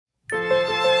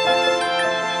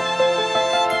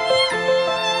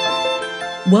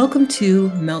Welcome to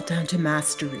Meltdown to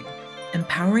Mastery,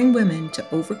 empowering women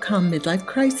to overcome midlife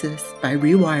crisis by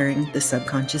rewiring the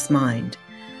subconscious mind.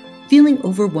 Feeling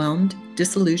overwhelmed,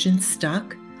 disillusioned,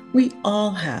 stuck? We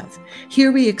all have.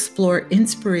 Here we explore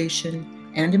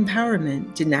inspiration and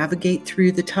empowerment to navigate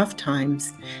through the tough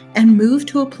times and move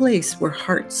to a place where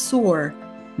hearts soar,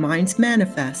 minds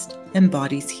manifest, and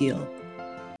bodies heal.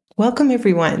 Welcome,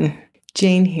 everyone.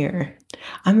 Jane here.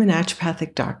 I'm a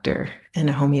naturopathic doctor and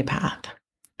a homeopath.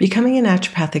 Becoming a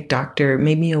naturopathic doctor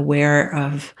made me aware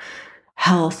of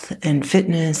health and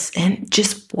fitness and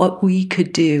just what we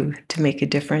could do to make a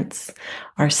difference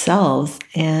ourselves.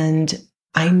 And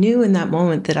I knew in that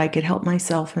moment that I could help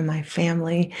myself and my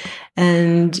family.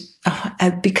 And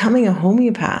becoming a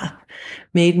homeopath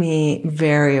made me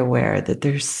very aware that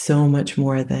there's so much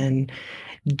more than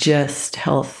just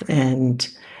health and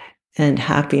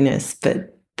happiness,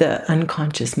 but the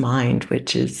unconscious mind,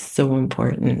 which is so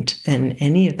important in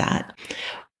any of that.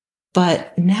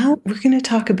 But now we're going to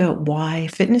talk about why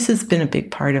fitness has been a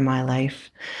big part of my life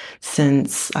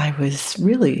since I was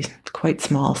really quite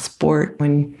small. Sport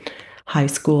in high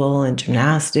school and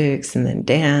gymnastics and then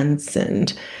dance.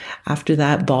 And after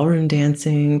that, ballroom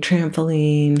dancing,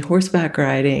 trampoline, horseback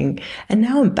riding. And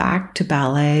now I'm back to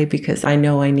ballet because I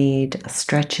know I need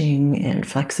stretching and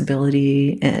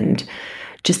flexibility and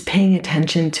just paying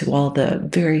attention to all the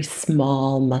very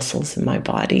small muscles in my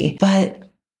body. But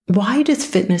why does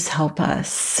fitness help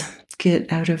us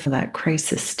get out of that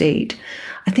crisis state?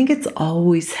 I think it's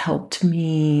always helped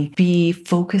me be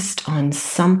focused on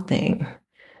something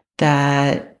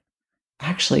that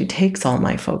actually takes all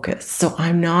my focus. So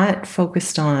I'm not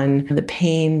focused on the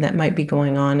pain that might be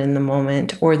going on in the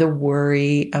moment or the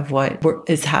worry of what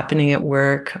is happening at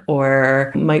work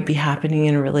or might be happening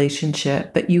in a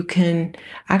relationship, but you can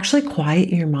actually quiet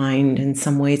your mind in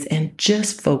some ways and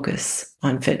just focus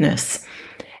on fitness.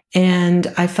 And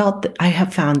I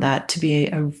have found that to be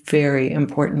a very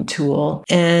important tool.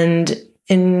 And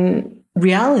in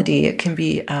reality, it can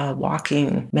be a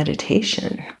walking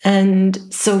meditation. And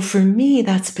so for me,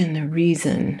 that's been the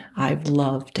reason I've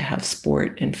loved to have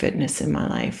sport and fitness in my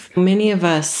life. Many of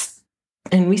us,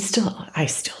 and I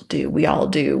still do, we all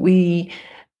do, we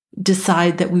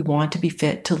decide that we want to be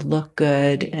fit to look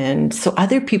good. And so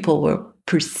other people will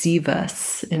perceive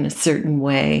us in a certain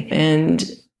way. And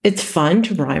it's fun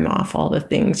to rhyme off all the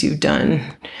things you've done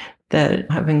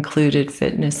that have included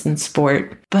fitness and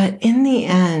sport. But in the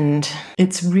end,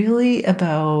 it's really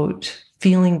about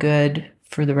feeling good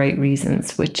for the right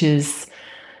reasons, which is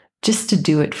just to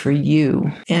do it for you.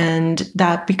 And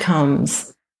that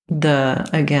becomes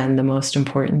the most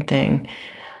important thing.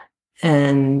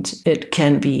 And it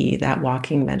can be that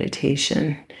walking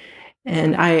meditation.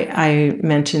 And I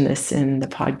mentioned this in the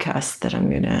podcast that I'm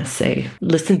going to say,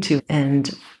 listen to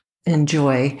and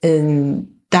enjoy.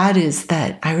 And that is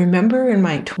that I remember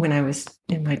when I was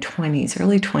in my 20s,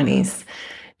 early 20s,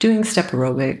 doing step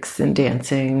aerobics and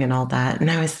dancing and all that. And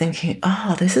I was thinking,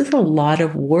 this is a lot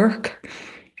of work.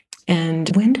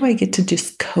 And when do I get to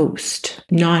just coast,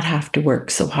 not have to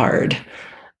work so hard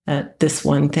at this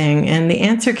one thing? And the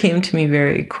answer came to me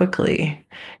very quickly.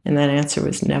 And that answer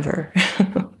was never.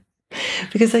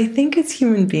 Because I think as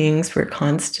human beings, we're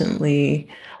constantly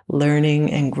learning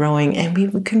and growing, and we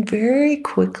can very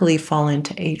quickly fall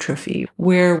into atrophy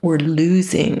where we're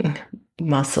losing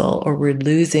muscle or we're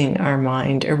losing our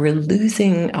mind or we're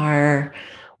losing our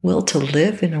will to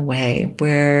live in a way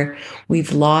where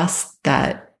we've lost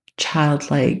that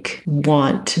childlike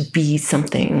want to be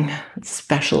something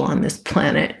special on this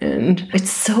planet. And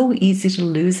it's so easy to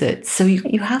lose it. So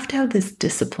you have to have this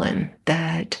discipline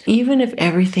that even if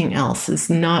everything else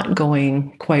is not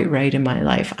going quite right in my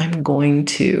life, I'm going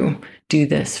to do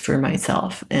this for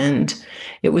myself. And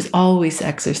it was always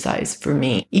exercise for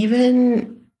me,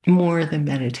 even more than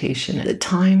meditation. At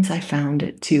times I found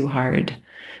it too hard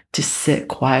to sit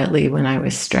quietly when I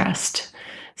was stressed.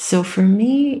 So for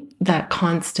me, that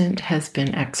constant has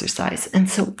been exercise. And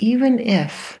so even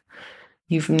if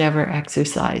you've never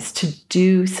exercised, to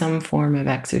do some form of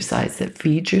exercise that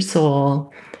feeds your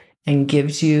soul and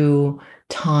gives you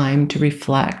time to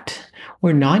reflect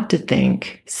or not to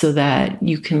think so that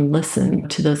you can listen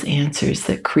to those answers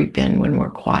that creep in when we're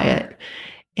quiet,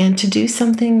 and to do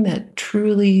something that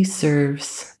truly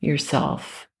serves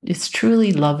yourself. It's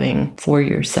truly loving for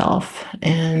yourself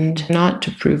and not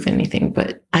to prove anything.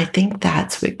 But I think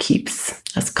that's what keeps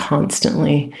us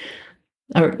constantly,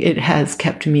 or it has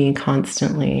kept me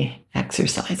constantly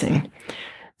exercising.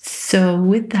 So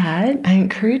with that, I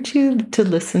encourage you to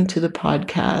listen to the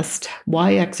podcast,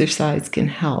 Why Exercise Can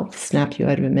Help Snap You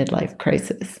Out of a Midlife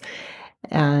Crisis.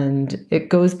 And it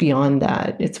goes beyond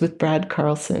that. It's with Brad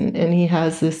Carlson, and he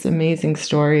has this amazing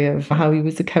story of how he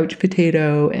was a couch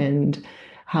potato and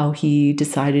how he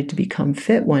decided to become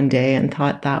fit one day and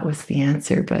thought that was the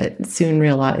answer, but soon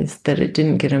realized that it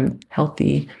didn't get him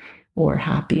healthy or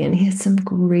happy. And he has some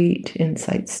great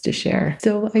insights to share.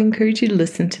 So I encourage you to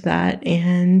listen to that,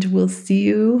 and we'll see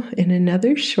you in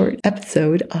another short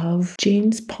episode of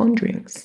Jane's Ponderings.